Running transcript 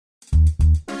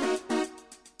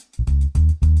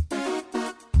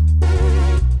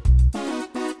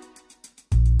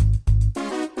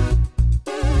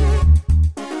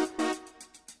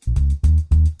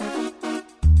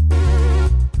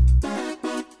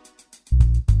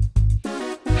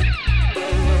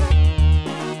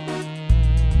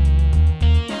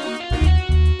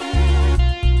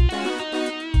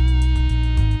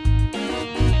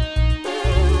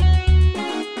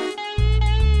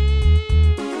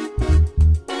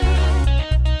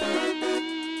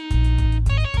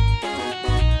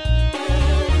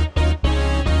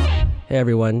Hey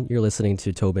everyone, you're listening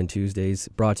to Tobin Tuesdays,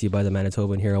 brought to you by the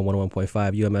Manitoban here on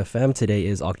 101.5 UMFM. Today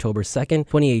is October 2nd,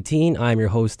 2018. I'm your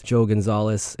host, Joe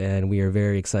Gonzalez, and we are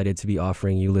very excited to be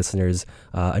offering you listeners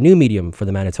a new medium for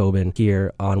the Manitoban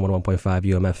here on 101.5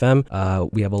 UMFM.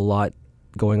 We have a lot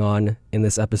going on in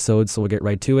this episode, so we'll get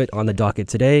right to it. On the docket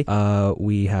today,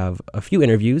 we have a few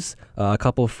interviews, a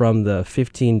couple from the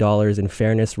 $15 in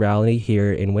Fairness rally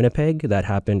here in Winnipeg that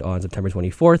happened on September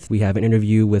 24th. We have an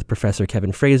interview with Professor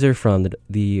Kevin Fraser from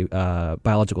the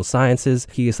Biological Sciences.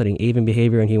 He is studying avian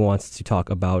behavior, and he wants to talk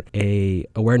about a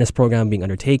awareness program being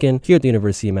undertaken here at the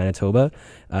University of Manitoba.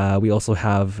 We also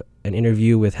have an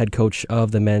interview with head coach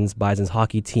of the men's Bisons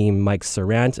hockey team, Mike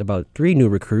Serrant, about 3 new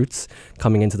recruits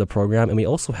coming into the program. And we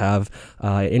also have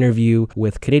an interview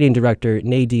with Canadian director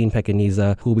Nadine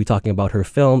Pekaniza, who will be talking about her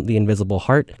film, The Invisible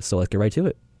Heart. So let's get right to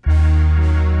it.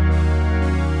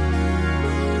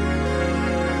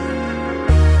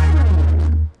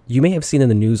 You may have seen in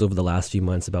the news over the last few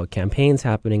months about campaigns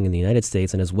happening in the United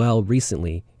States and as well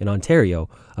recently in Ontario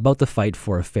about the fight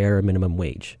for a fair minimum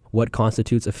wage. What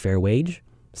constitutes a fair wage?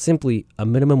 Simply a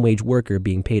minimum wage worker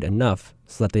being paid enough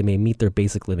so that they may meet their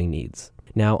basic living needs.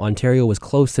 Now, Ontario was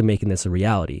close to making this a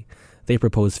reality. They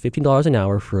proposed $15 an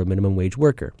hour for a minimum wage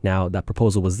worker. Now, that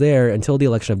proposal was there until the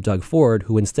election of Doug Ford,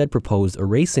 who instead proposed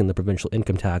erasing the provincial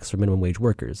income tax for minimum wage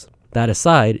workers. That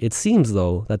aside, it seems,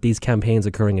 though, that these campaigns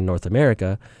occurring in North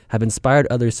America have inspired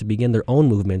others to begin their own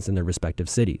movements in their respective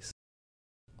cities.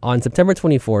 On September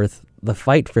 24th, the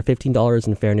Fight for $15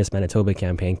 in Fairness Manitoba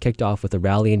campaign kicked off with a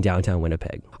rally in downtown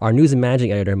Winnipeg. Our news and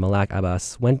managing editor, Malak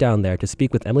Abbas, went down there to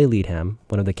speak with Emily Leadham,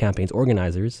 one of the campaign's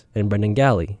organizers, and Brendan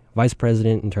Galley, Vice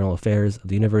President, Internal Affairs of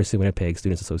the University of Winnipeg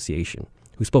Students Association,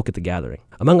 who spoke at the gathering.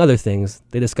 Among other things,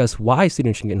 they discussed why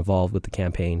students should get involved with the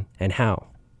campaign and how.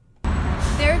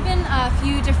 There have been a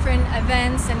few different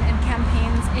events and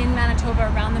campaigns in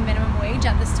Manitoba around the minimum wage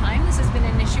at this time. This has been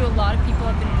an issue a lot of people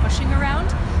have been pushing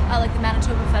around, like the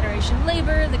Manitoba Federation of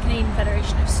Labour, the Canadian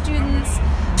Federation of Students,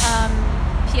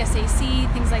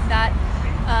 PSAC, things like that.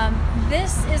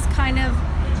 This is kind of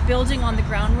building on the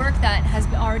groundwork that has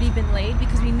already been laid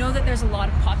because we know that there's a lot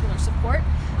of popular support.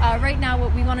 Right now,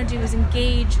 what we want to do is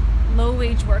engage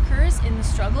low-wage workers in the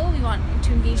struggle. We want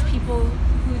to engage people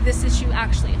who this issue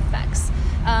actually affects.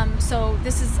 So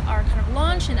this is our kind of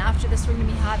launch, and after this we're going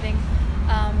to be having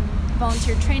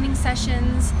volunteer training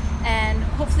sessions and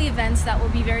hopefully events that will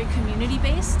be very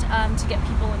community-based to get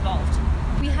people involved.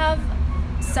 We have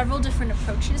several different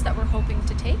approaches that we're hoping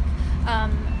to take.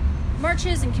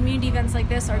 Marches and community events like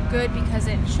this are good because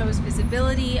it shows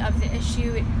visibility of the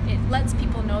issue. It lets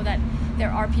people know that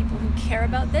there are people who care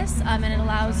about this, and it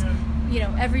allows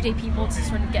everyday people to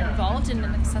sort of get involved in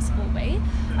an accessible way.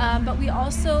 But we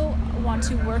also want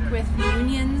to work with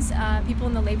unions, people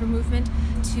in the labor movement,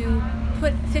 to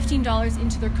put $15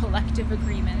 into their collective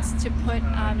agreements, to put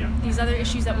these other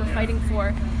issues that we're fighting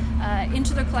for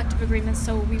into their collective agreements.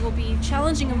 So we will be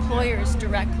challenging employers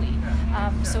directly.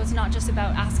 So it's not just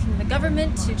about asking the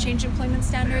government to change employment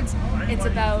standards, it's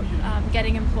about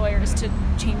getting employers to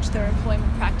change their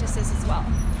employment practices as well.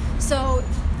 So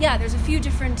yeah, there's a few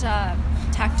different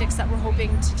tactics that we're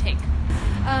hoping to take.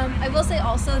 I will say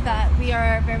also that we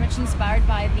are very much inspired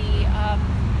by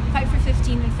the Fight for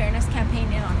 15 in Fairness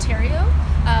campaign in Ontario,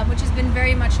 which has been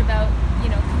very much about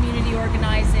community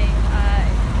organizing,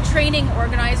 training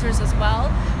organizers as well,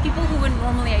 people who wouldn't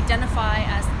normally identify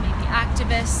as maybe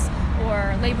activists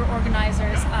or labor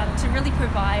organizers, to really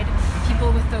provide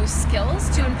people with those skills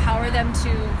to empower them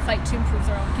to fight to improve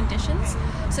their own conditions.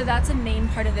 So that's a main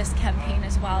part of this campaign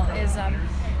as well, is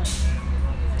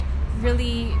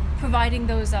really providing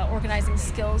those organizing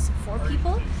skills for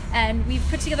people. And we've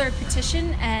put together a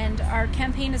petition, and our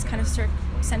campaign is kind of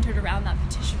centered around that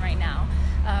petition right now.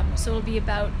 So it'll be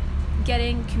about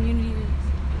getting community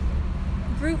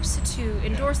groups to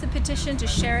endorse the petition, to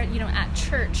share it, at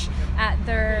church, at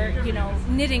their,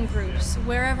 knitting groups,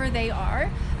 wherever they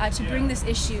are, to bring this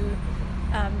issue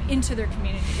into their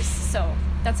communities. So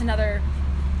that's another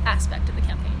aspect of the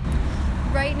campaign.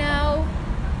 Right now,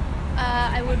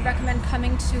 I would recommend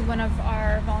coming to one of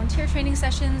our volunteer training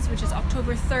sessions, which is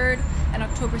October 3rd and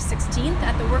October 16th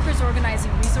at the Workers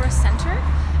Organizing Resource Center.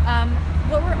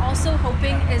 What we're also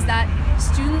hoping is that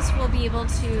students will be able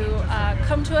to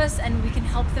come to us and we can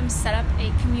help them set up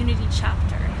a community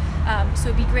chapter. So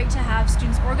it'd be great to have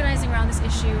students organizing around this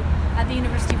issue at the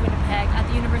University of Winnipeg, at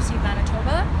the University of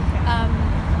Manitoba,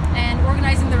 and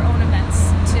organizing their own events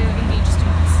to engage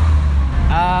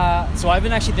students. So I've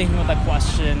been actually thinking about that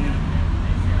question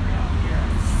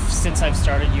since I've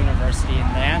started university,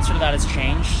 and the answer to that has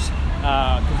changed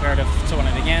comparative to when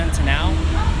I began to now.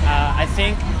 I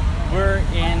think we're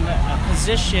in a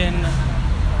position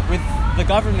with the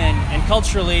government and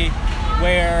culturally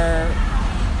where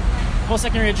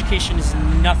post-secondary education is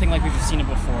nothing like we've seen it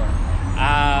before.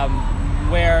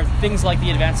 Where things like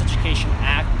the Advanced Education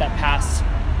Act that passed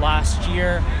last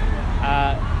year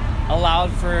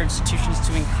allowed for institutions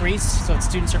to increase so that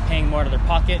students are paying more out of their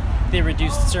pocket. They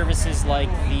reduced services like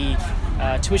the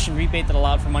tuition rebate that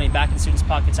allowed for money back in students'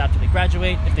 pockets after they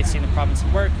graduate if they stay in the province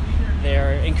and work.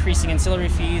 They're increasing ancillary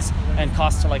fees and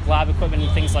costs to like lab equipment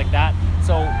and things like that.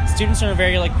 So students are in a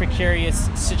very precarious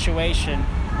situation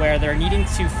where they're needing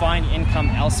to find income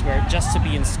elsewhere just to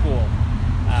be in school.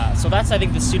 So that's, I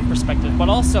think, the student perspective. But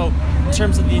also, in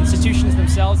terms of the institutions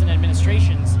themselves and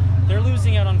administrations, they're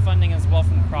losing out on funding as well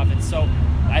from the province. So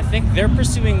I think they're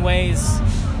pursuing ways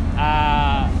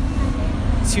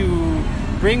to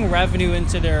bring revenue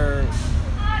into their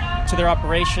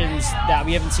operations that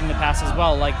we haven't seen in the past as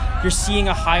well. Like, you're seeing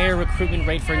a higher recruitment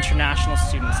rate for international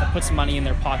students that puts money in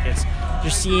their pockets. You're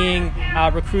seeing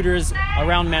recruiters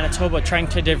around Manitoba trying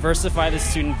to diversify the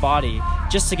student body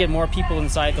just to get more people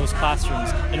inside those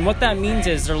classrooms. And what that means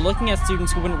is they're looking at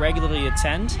students who wouldn't regularly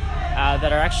attend,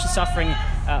 that are actually suffering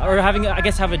or having, I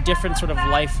guess, have a different sort of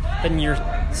life than your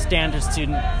standard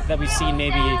student that we've seen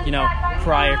maybe,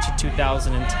 prior to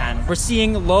 2010. We're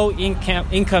seeing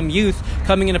low-income youth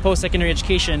coming into post-secondary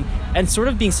education and sort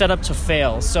of being set up to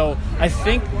fail. So I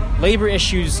think labor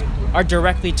issues are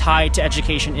directly tied to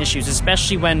education issues,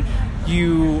 especially when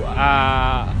you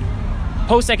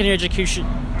post-secondary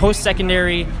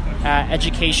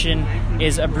education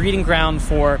is a breeding ground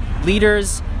for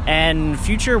leaders and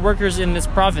future workers in this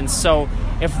province. So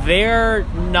if they're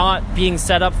not being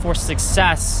set up for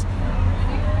success,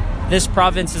 this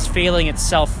province is failing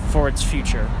itself for its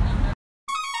future.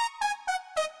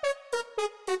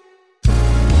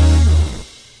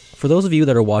 For those of you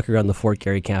that are walking around the Fort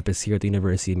Garry campus here at the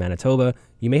University of Manitoba,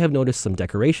 you may have noticed some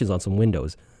decorations on some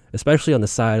windows, especially on the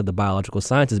side of the Biological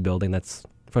Sciences building that's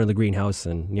in front of the greenhouse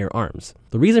and near Arms.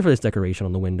 The reason for this decoration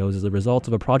on the windows is the result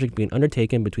of a project being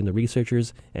undertaken between the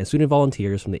researchers and student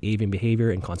volunteers from the Avian Behavior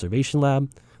and Conservation Lab,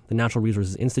 the Natural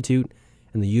Resources Institute,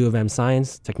 and the U of M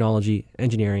Science, Technology,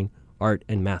 Engineering, Art,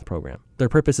 and Math program. Their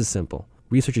purpose is simple.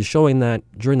 Research is showing that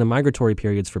during the migratory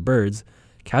periods for birds,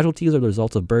 casualties are the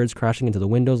result of birds crashing into the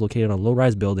windows located on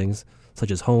low-rise buildings,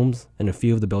 such as homes and a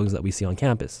few of the buildings that we see on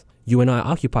campus. You and I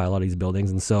occupy a lot of these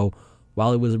buildings, and so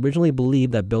while it was originally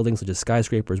believed that buildings such as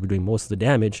skyscrapers were doing most of the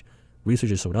damage,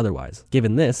 researchers showed otherwise.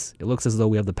 Given this, it looks as though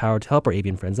we have the power to help our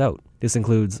avian friends out. This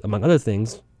includes, among other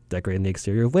things, decorating the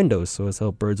exterior of windows so as to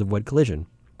help birds avoid collision.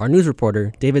 Our news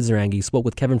reporter, David Zarangi, spoke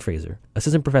with Kevin Fraser,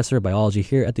 assistant professor of biology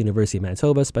here at the University of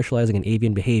Manitoba, specializing in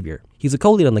avian behavior. He's a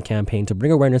co-lead on the campaign to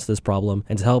bring awareness to this problem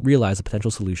and to help realize a potential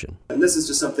solution. And this is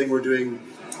just something we're doing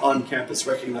on campus,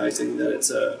 recognizing that it's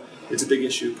a big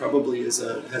issue, probably has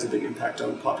a big impact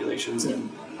on populations, and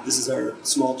this is our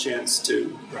small chance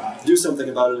to do something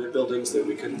about it at buildings that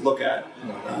we can look at,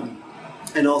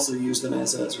 and also use them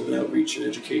as a sort of an outreach and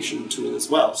education tool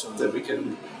as well, so that we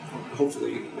can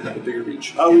hopefully have a bigger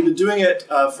reach. We've been doing it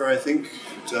for, I think,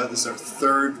 this is our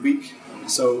third week.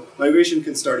 So migration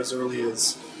can start as early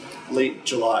as late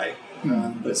July,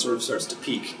 but it sort of starts to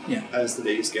peak as the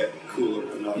days get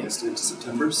cooler in August into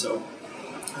September. So,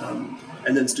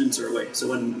 and then students are away. So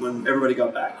when everybody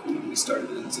got back, we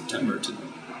started in September to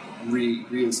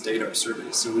reinstate our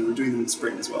surveys. So we were doing them in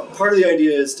spring as well. Part of the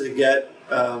idea is to get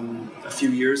a few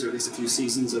years, or at least a few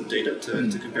seasons of data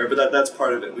to compare, but that's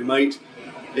part of it. We might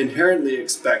inherently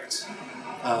expect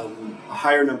a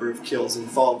higher number of kills in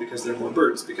fall because there are more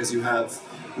birds, because you have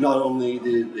not only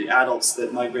the adults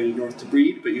that migrated north to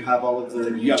breed, but you have all of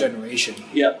the young generation.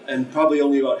 Yeah, and probably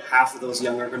only about half of those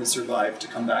young are going to survive to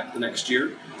come back the next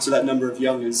year. So that number of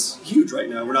young is huge right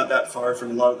now. We're not that far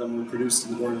from a lot of them were produced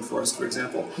in the Boreal Forest, for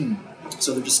example.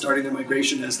 So they're just starting their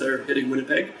migration as they're hitting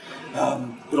Winnipeg.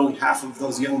 But only half of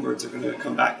those young birds are going to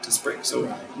come back to spring.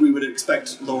 So we would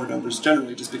expect lower numbers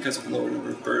generally just because of the lower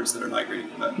number of birds that are migrating.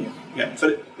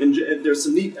 But there's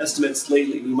some neat estimates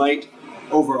lately. We might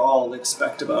overall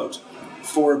expect about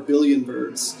 4 billion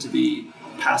birds to be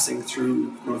passing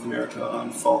through North America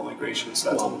on fall migration.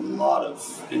 So that's a lot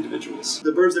of individuals.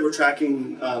 The birds that we're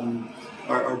tracking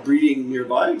are breeding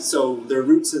nearby. So their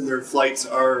routes and their flights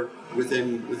are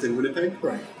within Winnipeg.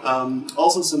 Right.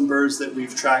 Also some birds that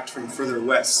we've tracked from further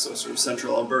west, so sort of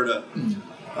central Alberta,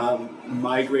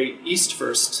 migrate east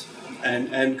first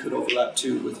and could overlap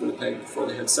too with Winnipeg before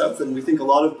they head south. And we think a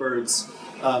lot of birds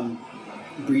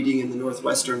breeding in the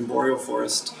northwestern boreal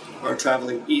forest are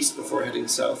traveling east before heading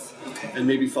south, and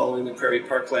maybe following the prairie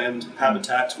parkland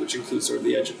habitat, which includes sort of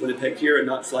the edge of Winnipeg here, and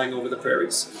not flying over the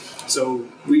prairies. So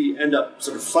we end up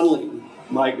sort of funneling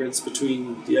migrants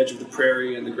between the edge of the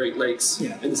prairie and the Great Lakes,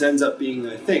 and this ends up being,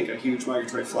 I think, a huge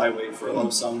migratory flyway for a lot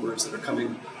of songbirds that are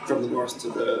coming from the north to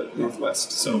the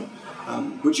northwest. So,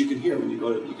 which you can hear when you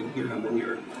go to, you can hear how many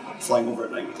are flying over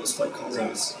at night with those flight calls.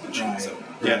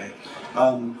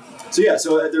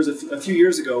 So there's a few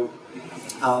years ago,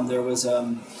 there was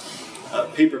a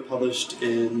paper published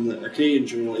in a Canadian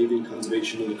journal, Avian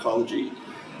Conservation and Ecology,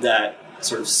 that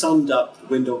sort of summed up the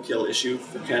window kill issue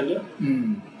for Canada.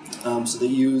 So they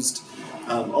used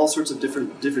all sorts of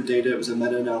different data. It was a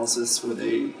meta-analysis where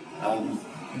they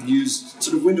used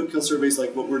sort of window kill surveys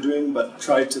like what we're doing, but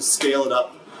tried to scale it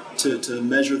up to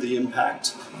measure the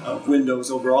impact of windows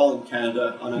overall in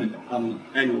Canada on an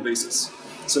annual basis.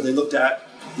 So they looked at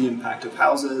the impact of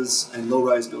houses and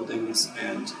low-rise buildings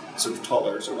and sort of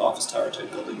taller sort of office tower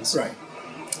type buildings.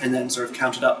 And then sort of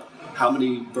counted up how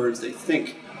many birds they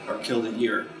think are killed a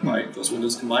year by those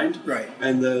windows combined.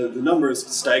 And the number is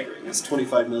staggering. It's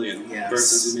 25 million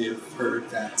birds, as you may have heard.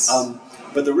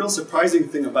 But the real surprising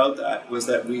thing about that was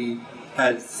that we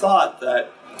had thought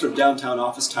that sort of downtown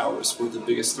office towers were the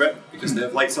biggest threat because they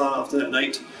have lights on often at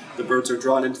night. The birds are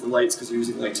drawn into the lights because they're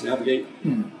using light to navigate.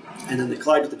 And then they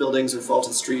collide with the buildings or fall to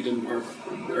the street and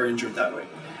are injured that way.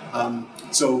 And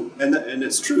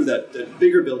it's true that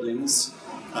bigger buildings,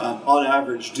 on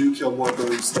average, do kill more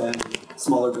birds than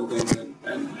smaller buildings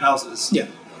and houses.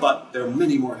 But there are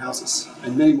many more houses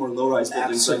and many more low-rise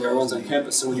buildings like our ones on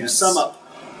campus. So when you sum up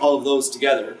all of those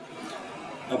together,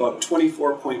 about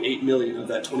 24.8 million of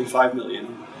that 25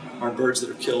 million are birds that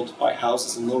are killed by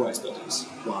houses and low-rise buildings.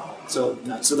 So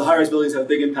the high-rise buildings have a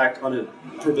big impact on a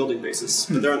per building basis,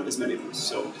 but there aren't as many of them.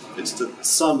 So it's the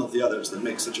sum of the others that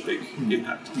makes such a big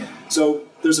impact. So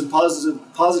there's some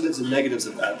positives and negatives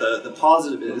of that. The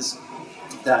positive is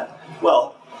that,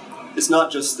 well, it's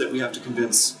not just that we have to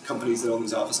convince companies that own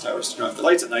these office towers to turn off the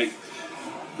lights at night.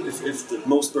 If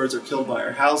most birds are killed by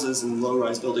our houses and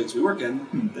low-rise buildings we work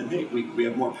in, then hey, we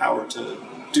have more power to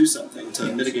do something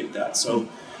to mitigate that. So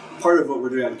part of what we're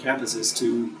doing on campus is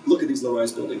to look at these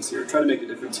low-rise buildings here, try to make a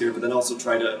difference here, but then also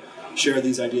try to share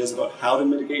these ideas about how to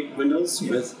mitigate windows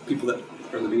with people that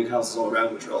are living in houses all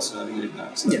around, which are also having an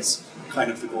impact. So that's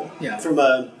kind of the goal. From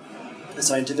a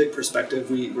scientific perspective,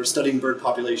 we're studying bird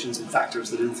populations and factors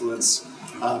that influence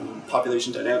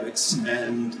population dynamics,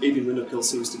 and avian window kill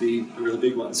seems to be a really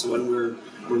big one. So when we're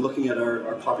looking at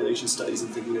our population studies and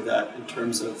thinking of that in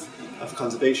terms of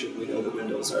conservation, we know that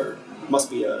windows must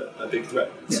be a big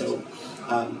threat. So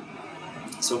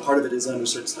part of it is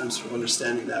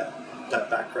understanding that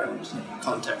background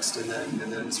context, and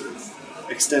then sort of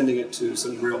extending it to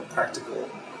some real practical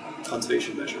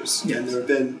conservation measures. And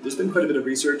there's been quite a bit of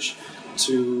research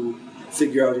to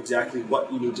figure out exactly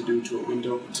what you need to do to a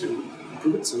window to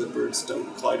improve it so that birds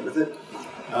don't collide with it.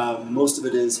 Most of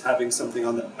it is having something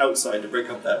on the outside to break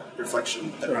up that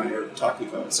reflection that we were talking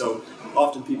about. So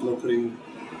often people are putting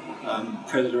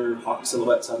predator hawk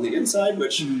silhouettes on the inside,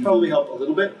 which probably help a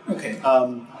little bit.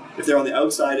 If they're on the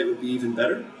outside, it would be even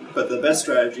better. But the best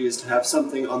strategy is to have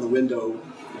something on the window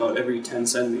about every 10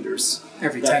 centimeters.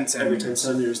 Every 10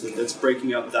 centimeters that's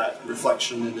breaking up that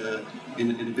reflection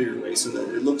in a bigger way, so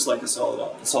that it looks like a solid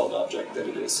object that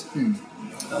it is.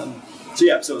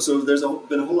 So there's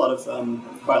been a whole lot of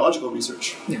biological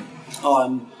research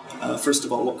on, first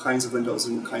of all, what kinds of windows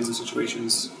and what kinds of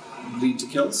situations lead to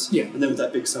kills, and then with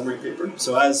that big summary paper.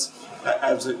 So as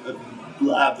a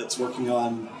lab that's working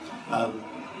on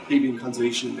avian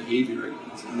conservation and behavior, it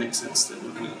makes sense that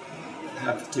we're going to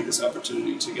have to take this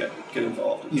opportunity to get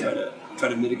involved and try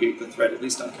to mitigate the threat, at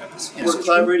least on campus. We're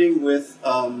collaborating with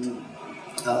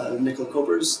Dr. Nicola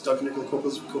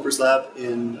Cooper's lab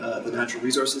in the Natural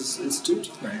Resources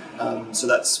Institute. So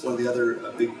that's one of the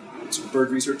other big sort of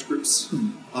bird research groups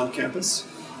on campus.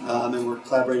 And we're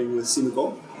collaborating with Seema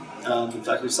Goel in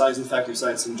Faculty of Science and Faculty of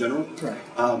Science in general.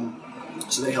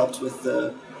 So they helped with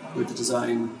the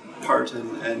design part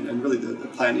and really the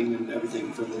planning and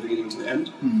everything from the beginning to the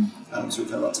end. So we've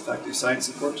had lots of Faculty of Science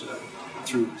support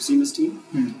through Seema's team.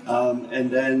 And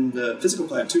then the physical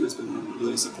plant too has been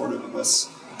really supportive of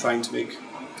us trying to make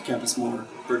the campus more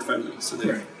bird friendly. So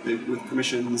they with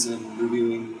permissions and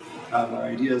reviewing our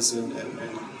ideas and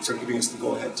sort of giving us the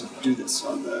go ahead to do this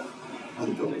on the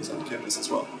buildings on campus as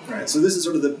well. So this is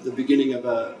sort of the beginning of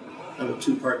a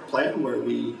two-part plan where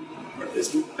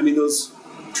those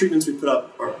treatments we put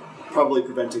up are probably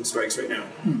preventing strikes right now.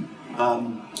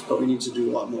 But we need to do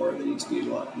a lot more. They need to be in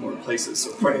a lot more places.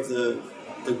 So part of the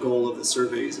the goal of the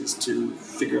surveys is to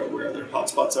figure out where other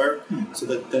hotspots are, so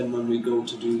that then when we go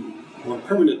to do more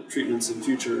permanent treatments in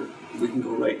future, we can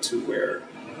go right to where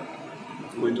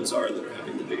the windows are that are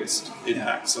having the biggest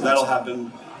impact. So that'll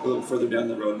happen a little further down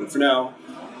the road. But for now,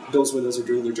 those windows are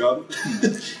doing their job.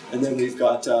 And then we've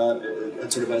got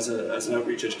sort of as an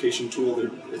outreach education tool,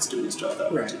 it's doing its job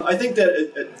that way. Right. I think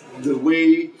that the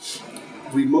way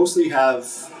we mostly have,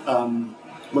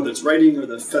 whether it's writing or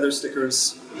the feather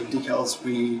stickers, the decals,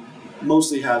 we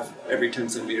mostly have every 10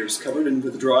 centimeters covered, and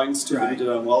with the drawings too, that we did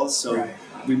on Wallace. So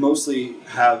we mostly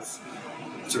have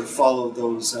sort of followed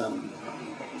those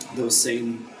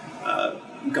same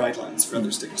guidelines for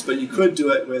other stickers. But you could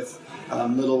do it with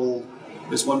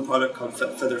there's one product called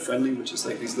Feather Friendly, which is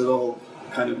like these little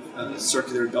kind of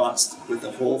circular dots with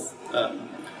a whole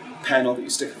panel that you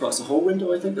stick across the whole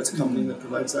window. I think that's a company that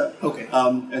provides that. Okay.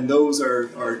 And those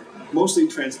are mostly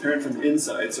transparent from the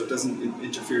inside, so it doesn't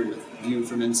interfere with view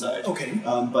from inside. Okay.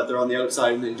 But they're on the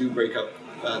outside, and they do break up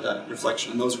that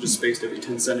reflection. And those are just spaced every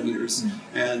 10 centimeters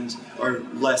and are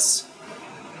less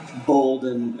bold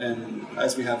and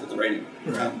as we have with the writing.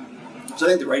 Right. So I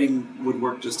think the writing would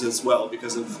work just as well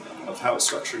because of how it's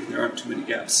structured. There aren't too many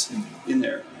gaps in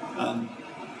there.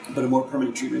 But a more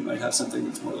permanent treatment might have something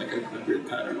that's more like a grid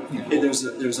pattern. Yeah.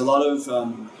 There's a lot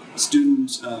of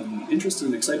student interest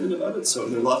and excitement about it. So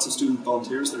there are lots of student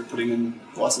volunteers that are putting in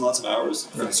lots and lots of hours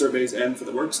for the surveys and for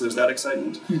the work. So there's that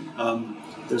excitement.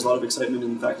 There's a lot of excitement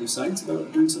in the Faculty of Science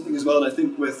about doing something as well. And I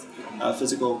think with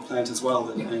physical plant as well,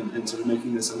 and sort of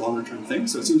making this a longer term thing.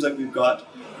 So it seems like we've got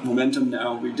momentum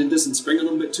now. We did this in spring a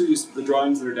little bit too. The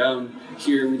drawings that are down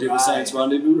here we did with Science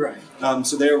Rendezvous. Right.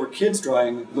 So there were kids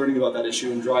drawing, learning about that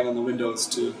issue and drawing on the windows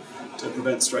to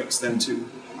prevent strikes then too.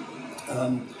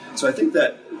 So I think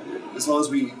that as long as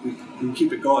we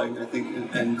keep it going, I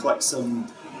think, and collect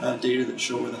some data that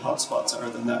show where the hotspots are,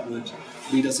 then that would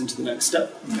lead us into the next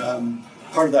step.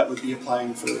 Part of that would be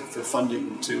applying for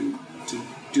funding to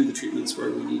do the treatments where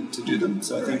we need to do them.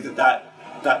 So I think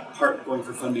that part going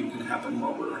for funding can happen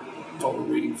while we're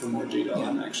waiting for more data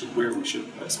on actually where we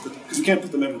should best put them. Because we can't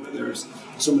put them everywhere. There's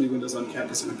so many windows on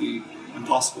campus, it would be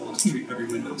impossible to treat every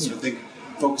window. So I think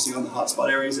focusing on the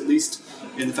hotspot areas, at least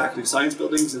in the Faculty of Science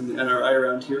buildings and our eye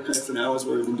around here kind of for now is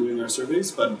where we've been doing our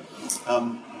surveys. But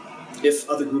if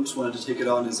other groups wanted to take it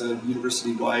on as a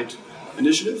university-wide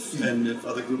initiative, and if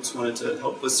other groups wanted to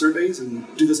help with surveys and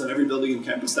do this on every building in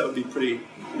campus, that would be pretty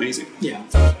amazing. Yeah.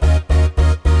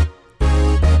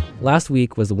 Last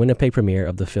week was the Winnipeg premiere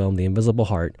of the film The Invisible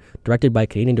Heart, directed by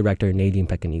Canadian director Nadine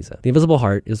Pequeneza. The Invisible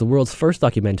Heart is the world's first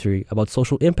documentary about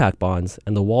social impact bonds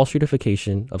and the Wall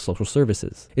Streetification of social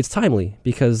services. It's timely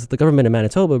because the government of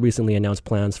Manitoba recently announced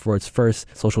plans for its first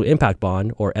social impact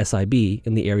bond, or SIB,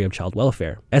 in the area of child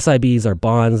welfare. SIBs are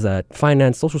bonds that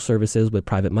finance social services with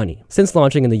private money. Since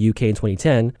launching in the UK in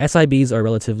 2010, SIBs are a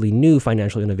relatively new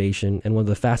financial innovation and one of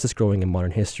the fastest growing in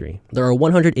modern history. There are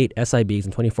 108 SIBs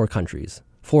in 24 countries.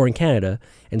 4 in Canada,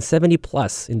 and 70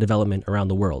 plus in development around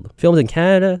the world. Filmed in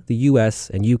Canada, the US,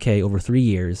 and UK over 3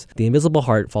 years, The Invisible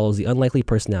Heart follows the unlikely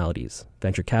personalities,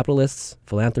 venture capitalists,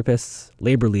 philanthropists,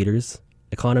 labor leaders,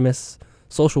 economists,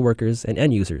 social workers, and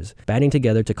end users, banding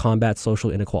together to combat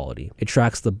social inequality. It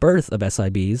tracks the birth of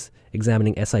SIBs,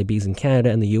 examining SIBs in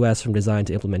Canada and the US from design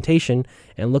to implementation,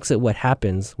 and looks at what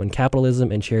happens when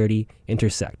capitalism and charity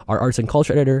intersect. Our arts and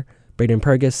culture editor, Braden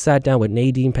Purgis, sat down with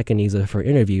Nadine Pequeneza for an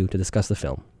interview to discuss the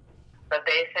film. But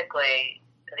basically,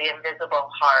 The Invisible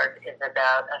Heart is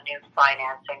about a new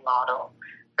financing model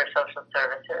for social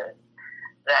services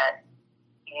that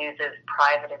uses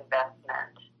private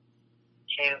investment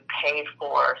to pay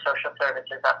for social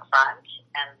services up front.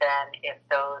 And then if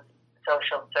those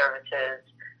social services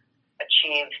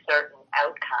achieve certain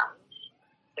outcomes,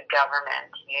 the government,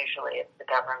 usually it's the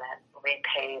government,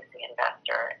 repays the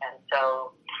investor. And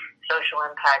so social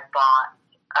impact bonds,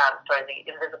 the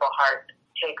Invisible Heart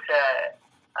takes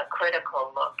a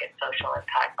critical look at social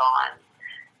impact bonds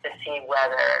to see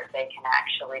whether they can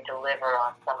actually deliver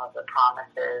on some of the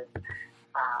promises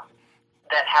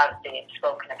that have been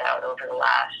spoken about over the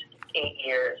last 8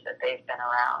 years that they've been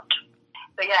around.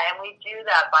 So and we do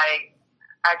that by,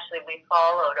 we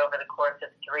followed over the course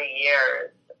of 3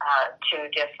 years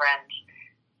 2 different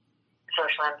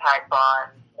social impact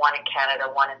bonds, one in Canada,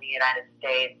 one in the United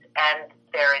States, and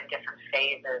they're in different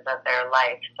phases of their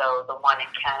life. So the one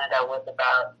in Canada was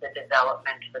about the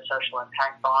development of the social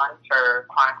impact bond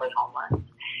for chronically homeless,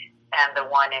 and the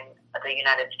one in the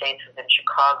United States was in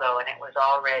Chicago, and it was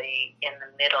already in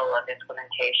the middle of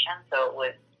implementation. So it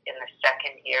was in the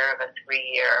second year of a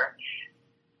 3-year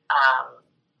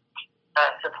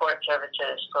support support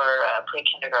services for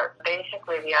pre-kindergarten.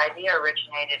 Basically, the idea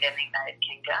originated in the United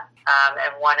Kingdom,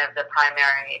 and one of the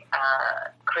primary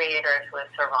creators was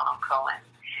Sir Ronald Cohen.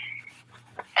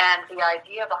 And the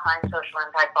idea behind social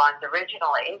impact bonds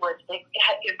originally was to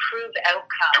improve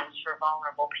outcomes for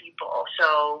vulnerable people.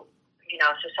 So,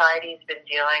 society's been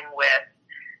dealing with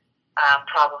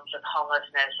problems with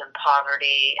homelessness and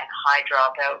poverty and high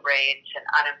dropout rates and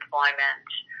unemployment,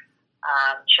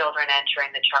 children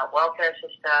entering the child welfare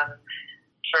system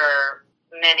for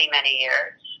many, many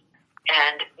years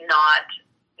and not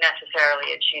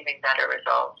necessarily achieving better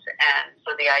results. And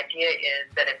so the idea is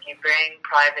that if you bring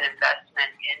private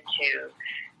investment into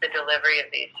the delivery of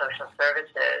these social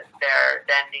services, there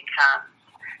then becomes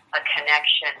a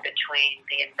connection between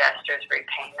the investor's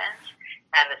repayment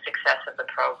and the success of the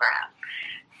program.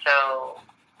 So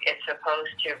it's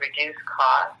supposed to reduce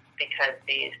costs because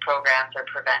these programs are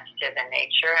preventative in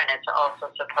nature, and it's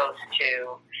also supposed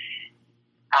to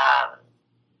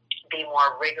be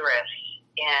more rigorous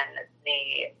in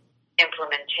the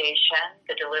implementation,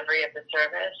 the delivery of the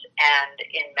service, and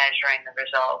in measuring the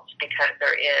results, because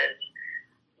there is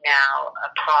now a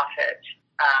profit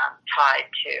tied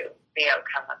to the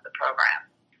outcome of the program.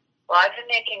 Well, I've been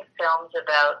making films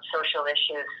about social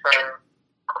issues for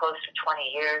close to 20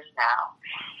 years now,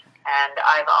 and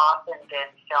I've often been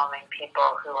filming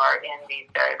people who are in these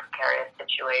very precarious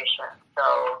situations.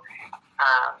 So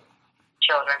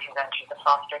children who've entered the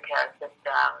foster care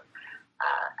system,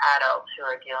 adults who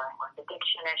are dealing with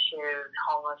addiction issues,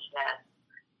 homelessness,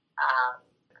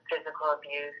 physical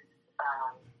abuse,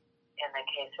 in the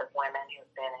case of women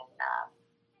who've been in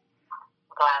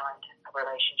violent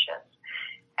relationships.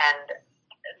 And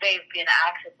they've been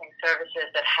accessing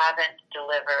services that haven't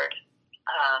delivered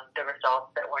the results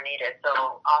that were needed.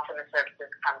 So often the services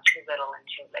come too little and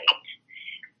too late.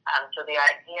 So the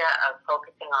idea of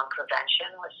focusing on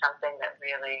prevention was something that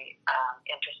really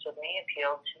interested me,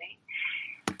 appealed to me.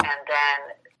 And then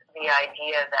the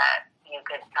idea that you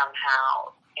could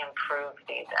somehow improve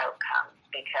these outcomes,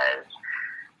 because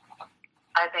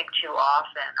I think too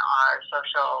often our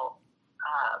social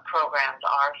programs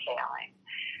are failing.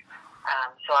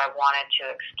 So I wanted to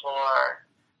explore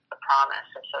the promise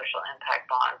of social impact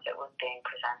bonds that was being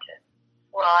presented.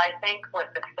 Well, I think what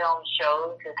the film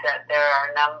shows is that there are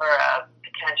a number of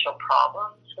potential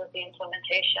problems with the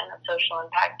implementation of social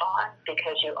impact bonds,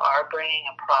 because you are bringing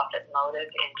a profit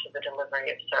motive into the delivery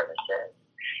of services.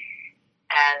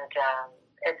 And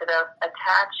it's about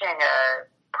attaching a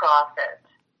profit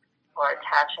or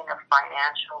attaching a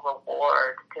financial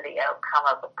reward to the outcome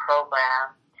of the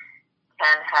program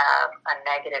can have a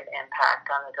negative impact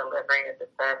on the delivery of the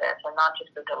service, and not just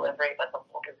the delivery, but the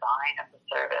whole design of the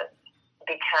service.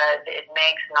 Because it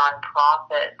makes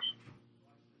nonprofits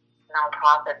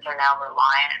are now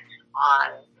reliant on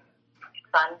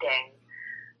funding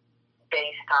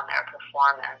based on their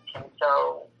performance. And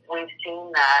so we've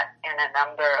seen that in a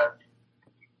number of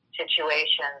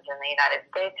situations in the United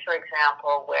States, for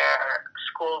example, where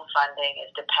school funding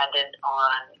is dependent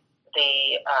on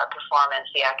the performance,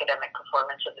 the academic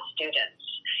performance of the students.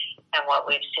 And what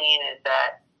we've seen is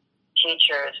that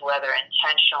teachers, whether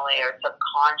intentionally or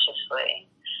subconsciously,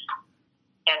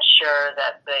 ensure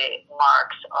that the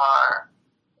marks are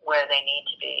where they need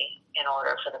to be in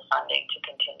order for the funding to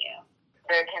continue.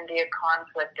 There can be a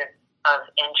conflict of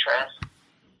interest,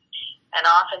 and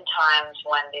oftentimes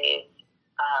when these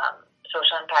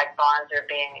social impact bonds are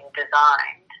being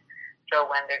designed, so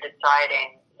when they're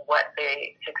deciding what the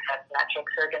success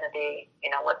metrics are going to be,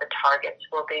 what the targets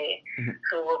will be,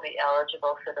 who will be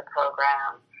eligible for the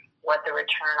program, what the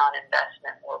return on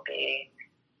investment will be.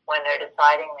 When they're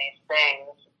deciding these things,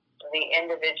 the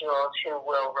individuals who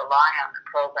will rely on the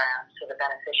program, so the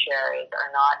beneficiaries,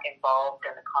 are not involved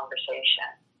in the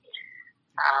conversation.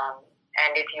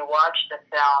 And if you watch the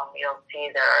film, you'll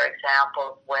see there are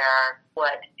examples where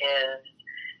what is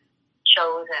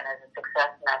chosen as a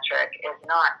success metric is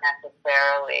not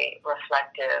necessarily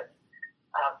reflective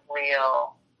of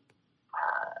real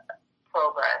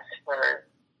progress for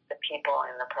the people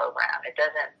in the program. It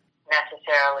doesn't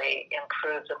necessarily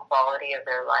improve the quality of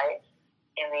their life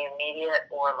in the immediate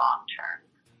or long term.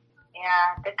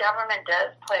 Yeah, the government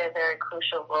does play a very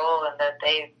crucial role in that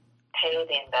they pay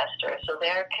the investors. So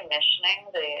they're commissioning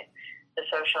the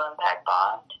social impact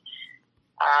bond,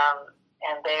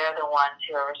 and they're the ones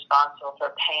who are responsible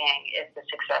for paying if the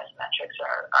success metrics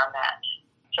are met.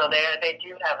 So they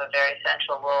do have a very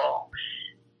central role.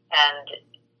 And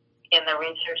in the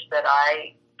research that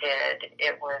I did,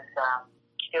 it was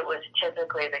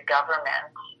typically the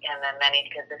government,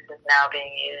 because this is now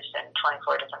being used in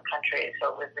 24 different countries,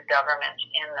 so it was the government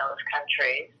in those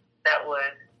countries that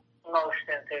was most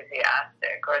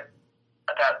enthusiastic or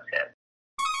about it.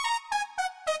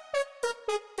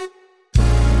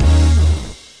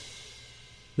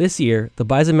 This year, the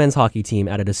Bison men's hockey team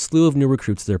added a slew of new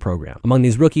recruits to their program. Among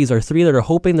these rookies are 3 that are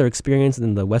hoping their experience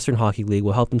in the Western Hockey League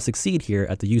will help them succeed here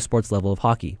at the youth sports level of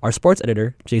hockey. Our sports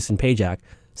editor, Jason Pajak,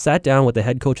 sat down with the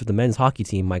head coach of the men's hockey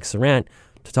team, Mike Serrant,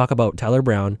 to talk about Tyler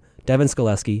Brown, Devin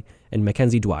Skoleski, and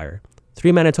Mackenzie Dwyer,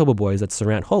 3 Manitoba boys that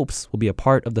Serrant hopes will be a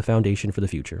part of the foundation for the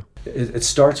future. It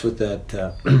starts with that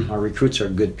our recruits are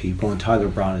good people, and Tyler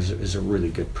Brown is a really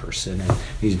good person, and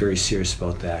he's very serious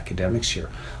about the academics here.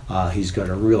 He's got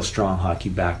a real strong hockey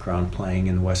background playing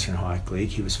in the Western Hockey League.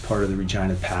 He was part of the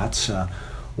Regina Pats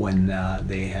when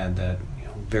they had that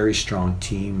very strong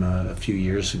team a few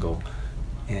years ago,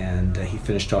 and he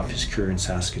finished off his career in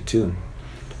Saskatoon.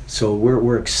 So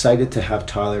we're excited to have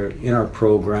Tyler in our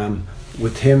program.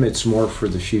 With him, it's more for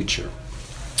the future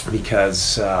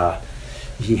because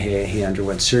he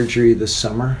underwent surgery this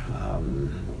summer,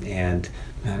 and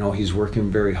I know he's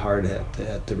working very hard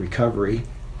at his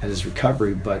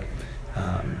recovery, but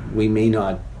we may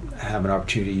not have an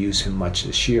opportunity to use him much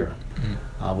this year,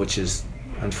 which is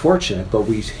unfortunate. But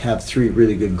we have 3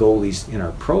 really good goalies in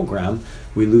our program.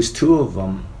 We lose 2 of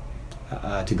them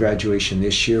to graduation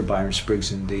this year, Byron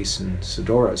Spriggs and Dason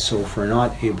Sedora. So if we're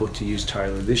not able to use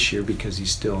Tyler this year because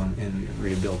he's still in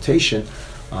rehabilitation,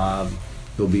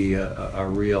 he'll be a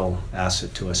real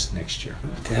asset to us next year.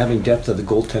 Having depth of the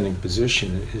goaltending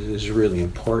position is really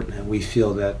important, and we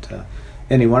feel that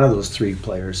any one of those 3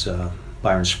 players,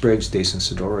 Byron Spriggs, Dason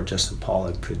Sedora, Justin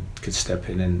Pollock, could step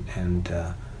in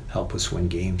and help us win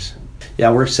games.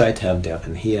 Yeah, we're excited to have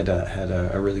Devin. He had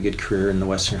a really good career in the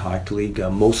Western Hockey League,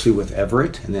 mostly with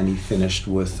Everett, and then he finished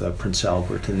with Prince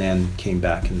Albert, and then came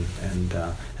back and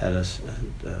had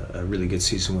a really good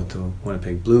season with the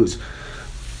Winnipeg Blues.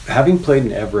 Having played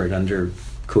in Everett under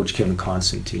Coach Kevin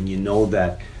Constantine, you know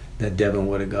that Devin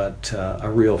would have got a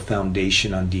real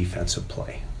foundation on defensive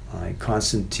play.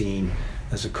 Constantine,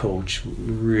 as a coach,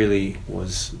 really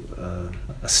was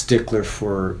a stickler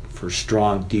for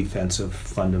strong defensive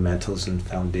fundamentals and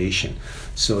foundation.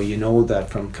 So you know that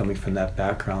from coming from that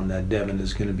background that Devin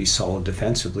is going to be solid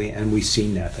defensively, and we've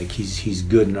seen that. Like he's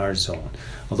good in our zone.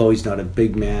 Although he's not a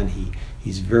big man,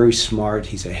 he's very smart.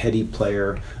 He's a heady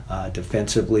player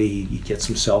defensively. He gets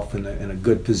himself in a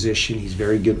good position. He's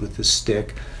very good with the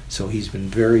stick. So he's been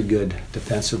very good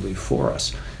defensively for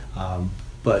us.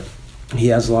 But he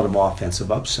has a lot of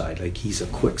offensive upside. Like he's a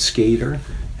quick skater,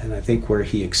 and I think where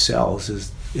he excels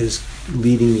is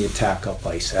leading the attack up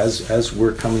ice. As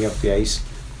we're coming up the ice,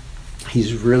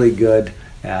 he's really good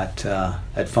at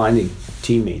finding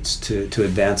teammates to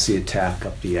advance the attack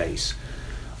up the ice.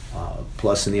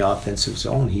 Plus, in the offensive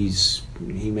zone, he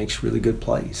makes really good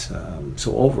plays.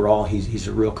 So overall, he's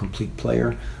a real complete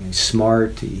player. He's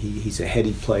smart. He's a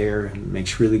heady player and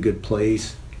makes really good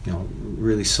plays.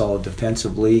 Really solid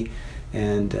defensively.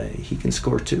 And he can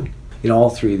score too.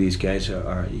 All 3 of these guys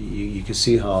are you can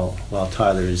see how well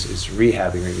Tyler is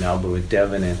rehabbing right now, but with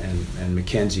Devin and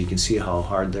Mackenzie, you can see how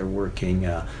hard they're working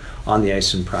on the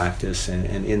ice in practice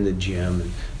and in the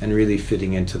gym and really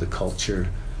fitting into the culture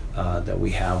that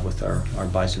we have with our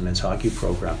Bison men's hockey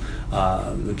program.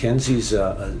 Mackenzie's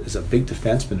is a big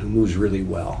defenseman who moves really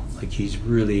well. Like he's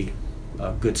really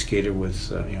a good skater with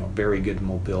very good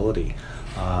mobility.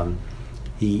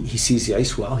 He sees the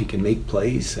ice well. He can make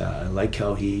plays. I like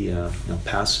how he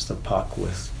passes the puck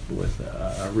with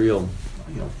a real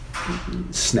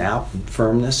snap and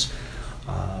firmness,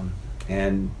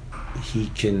 and he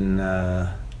can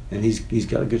and he's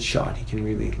got a good shot. He can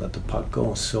really let the puck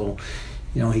go. So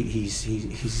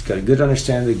he's got a good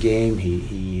understanding of the game.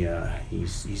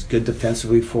 He's good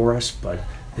defensively for us, but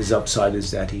his upside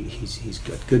is that he's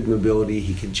got good mobility.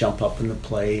 He can jump up in the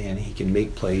play, and he can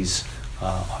make plays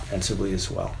offensively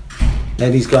as well.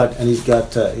 And he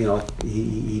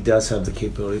does have the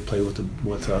capability to play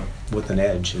with an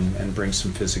edge and bring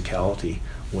some physicality,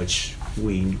 which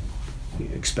we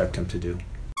expect him to do.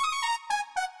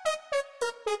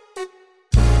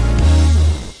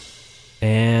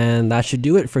 And that should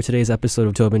do it for today's episode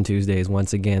of Tobin Tuesdays.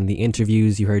 Once again, the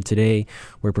interviews you heard today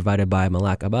were provided by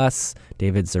Malak Abbas,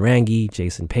 David Zarangi,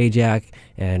 Jason Pajak,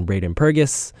 and Braden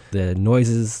Purgis. The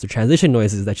transition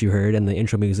noises that you heard and the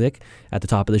intro music at the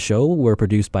top of the show were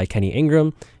produced by Kenny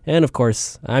Ingram. And of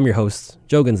course, I'm your host,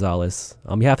 Joe Gonzalez.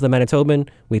 On behalf of the Manitoban,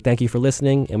 we thank you for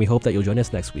listening, and we hope that you'll join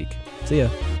us next week. See ya.